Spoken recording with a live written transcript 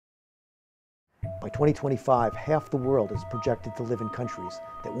By 2025, half the world is projected to live in countries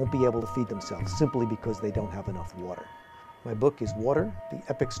that won't be able to feed themselves simply because they don't have enough water. My book is Water, the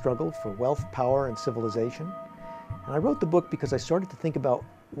Epic Struggle for Wealth, Power, and Civilization. And I wrote the book because I started to think about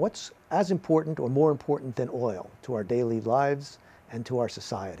what's as important or more important than oil to our daily lives and to our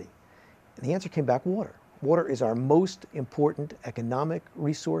society. And the answer came back: water. Water is our most important economic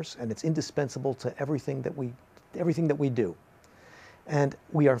resource, and it's indispensable to everything that we do. And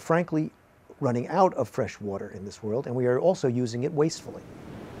we are frankly running out of fresh water in this world, and we are also using it wastefully.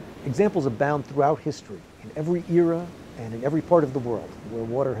 Examples abound throughout history, in every era and in every part of the world, where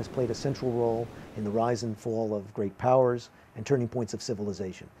water has played a central role in the rise and fall of great powers and turning points of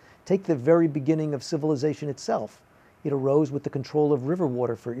civilization. Take the very beginning of civilization itself. It arose with the control of river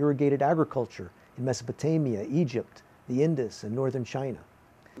water for irrigated agriculture in Mesopotamia, Egypt, the Indus, and northern China.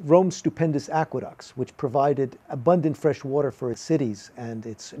 Rome's stupendous aqueducts, which provided abundant fresh water for its cities and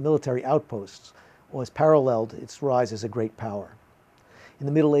its military outposts, was paralleled its rise as a great power. In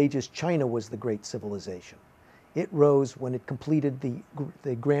the Middle Ages, China was the great civilization. It rose when it completed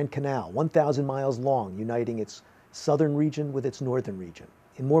the Grand Canal, 1,000 miles long, uniting its southern region with its northern region.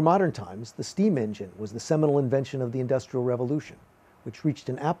 In more modern times, the steam engine was the seminal invention of the Industrial Revolution, which reached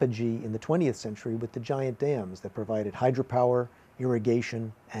an apogee in the 20th century with the giant dams that provided hydropower,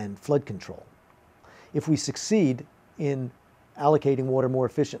 irrigation, and flood control. If we succeed in allocating water more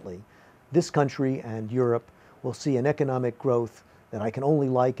efficiently, this country and Europe will see an economic growth that I can only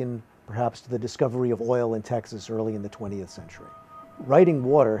liken perhaps to the discovery of oil in Texas early in the 20th century. Writing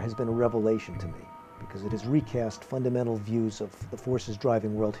Water has been a revelation to me because it has recast fundamental views of the forces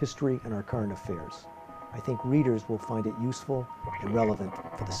driving world history and our current affairs. I think readers will find it useful and relevant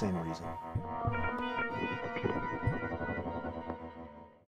for the same reason.